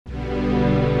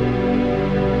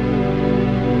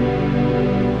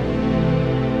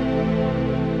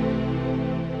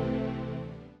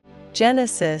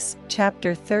Genesis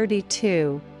chapter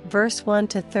 32, verse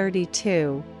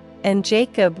 1-32. And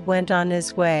Jacob went on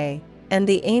his way, and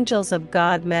the angels of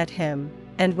God met him.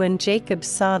 And when Jacob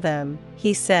saw them,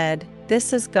 he said,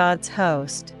 "This is God's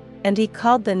host." And he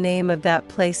called the name of that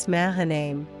place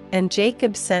Mahanaim. And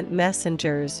Jacob sent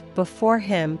messengers before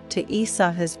him to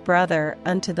Esau his brother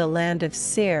unto the land of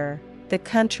Seir, the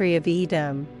country of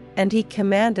Edom. And he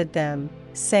commanded them,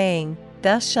 saying,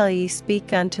 Thus shall ye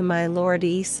speak unto my lord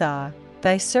Esau,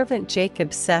 Thy servant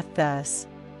Jacob saith thus,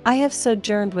 I have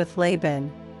sojourned with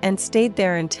Laban, and stayed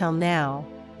there until now,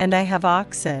 and I have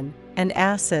oxen, and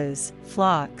asses,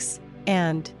 flocks,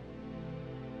 and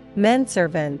men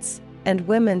servants, and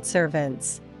women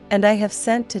servants, and I have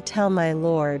sent to tell my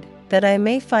lord, that I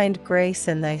may find grace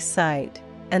in thy sight.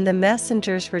 And the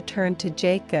messengers returned to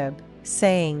Jacob,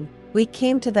 saying, We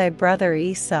came to thy brother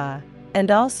Esau, and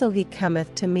also he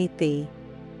cometh to meet thee,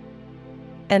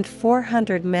 and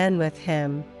 400 men with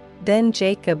him. Then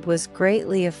Jacob was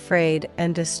greatly afraid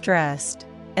and distressed,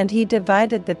 and he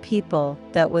divided the people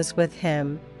that was with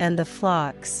him, and the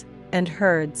flocks, and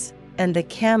herds, and the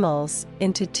camels,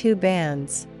 into 2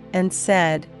 bands, and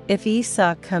said, If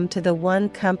Esau come to the one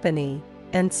company,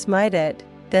 and smite it,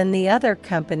 then the other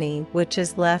company which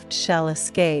is left shall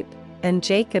escape. And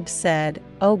Jacob said,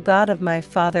 O God of my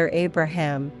father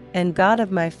Abraham, and God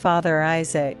of my father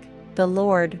Isaac, the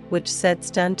Lord which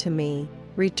saidst unto me,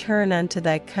 Return unto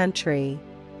thy country,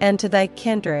 and to thy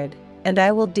kindred, and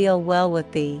I will deal well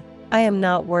with thee. I am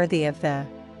not worthy of the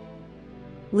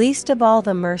least of all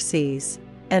the mercies,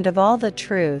 and of all the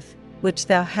truth, which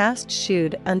thou hast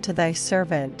shewed unto thy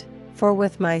servant. For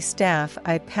with my staff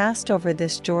I passed over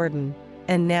this Jordan,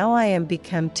 and now I am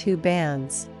become 2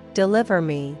 bands. Deliver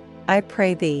me, I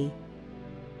pray thee,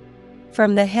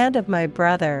 from the hand of my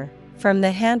brother, from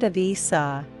the hand of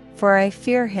Esau, for I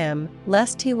fear him,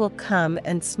 lest he will come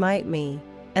and smite me,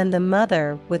 and the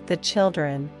mother with the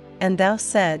children. And thou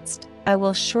saidst, I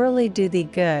will surely do thee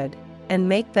good, and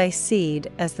make thy seed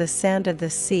as the sand of the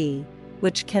sea,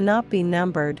 which cannot be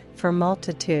numbered for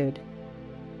multitude.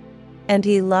 And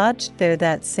he lodged there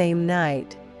that same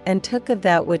night, and took of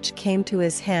that which came to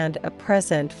his hand a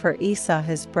present for Esau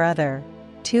his brother,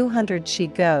 200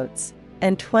 she-goats,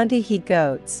 and 20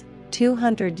 he-goats,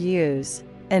 200 ewes,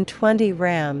 and 20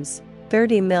 rams,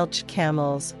 30 milch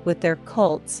camels with their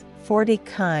colts, 40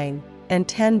 kine, and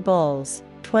 10 bulls,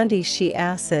 20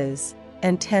 she-asses,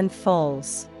 and 10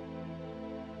 foals.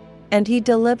 And he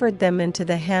delivered them into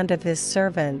the hand of his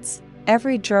servants,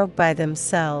 every drove by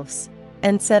themselves,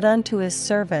 and said unto his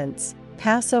servants,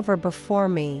 Pass over before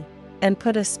me, and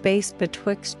put a space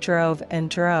betwixt drove and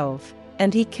drove.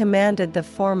 And he commanded the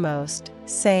foremost,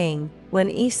 saying, When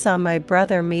Esau my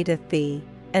brother meeteth thee,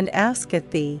 and asketh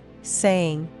thee,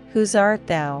 saying, Whose art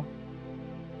thou?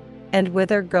 And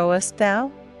whither goest thou?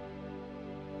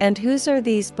 And whose are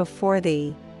these before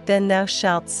thee? Then thou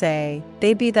shalt say,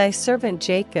 They be thy servant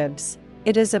Jacob's,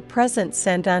 it is a present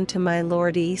sent unto my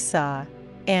lord Esau.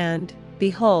 And,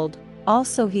 behold,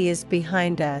 also he is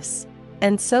behind us.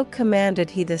 And so commanded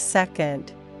he the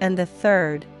second, and the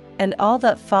third, and all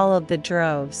that followed the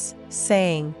droves,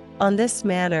 saying, On this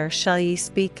manner shall ye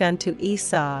speak unto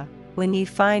Esau, when ye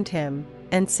find him,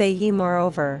 and say ye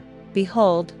moreover,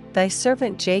 Behold, thy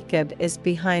servant Jacob is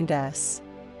behind us.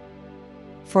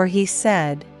 For he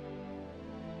said,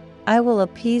 I will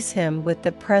appease him with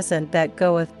the present that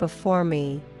goeth before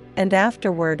me, and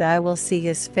afterward I will see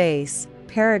his face,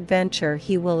 peradventure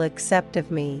he will accept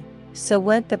of me. So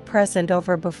went the present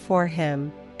over before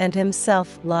him, and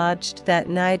himself lodged that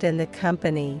night in the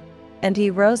company. And he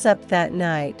rose up that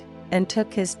night, and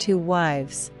took his 2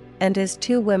 wives, and his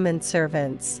 2 women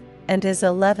servants, and his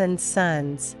 11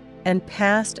 sons, and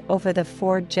passed over the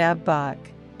ford Jabbok.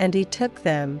 And he took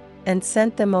them, and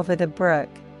sent them over the brook,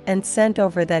 and sent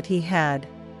over that he had.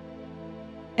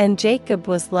 And Jacob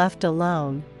was left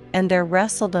alone, and there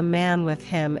wrestled a man with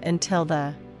him until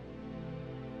the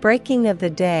breaking of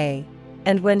the day.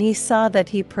 And when he saw that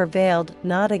he prevailed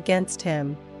not against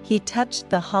him, he touched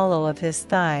the hollow of his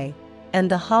thigh, and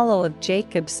the hollow of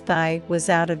Jacob's thigh was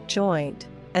out of joint,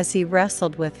 as he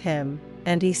wrestled with him.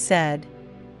 And he said,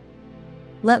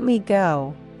 Let me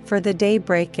go, for the day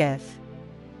breaketh.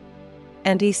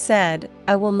 And he said,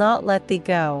 I will not let thee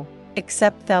go,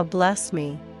 except thou bless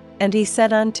me. And he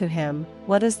said unto him,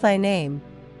 What is thy name?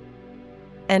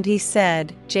 And he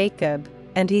said, Jacob.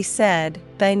 And he said,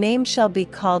 Thy name shall be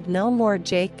called no more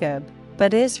Jacob,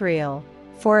 but Israel,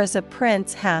 for as a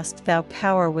prince hast thou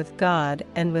power with God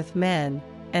and with men,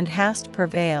 and hast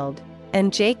prevailed.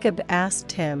 And Jacob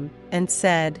asked him, and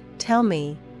said, Tell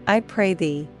me, I pray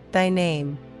thee, thy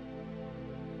name.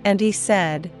 And he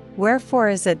said, Wherefore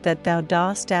is it that thou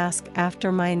dost ask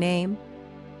after my name?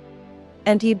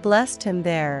 And he blessed him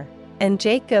there. And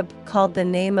Jacob called the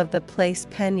name of the place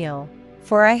Peniel,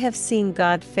 for I have seen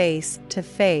God face to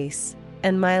face,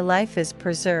 and my life is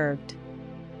preserved.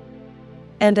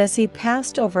 And as he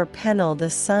passed over Peniel, the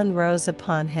sun rose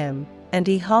upon him, and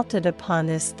he halted upon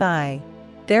his thigh.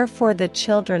 Therefore the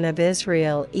children of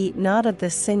Israel eat not of the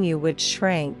sinew which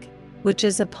shrank, which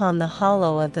is upon the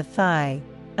hollow of the thigh,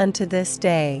 unto this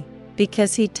day,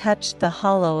 because he touched the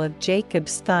hollow of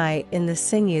Jacob's thigh in the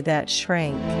sinew that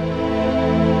shrank.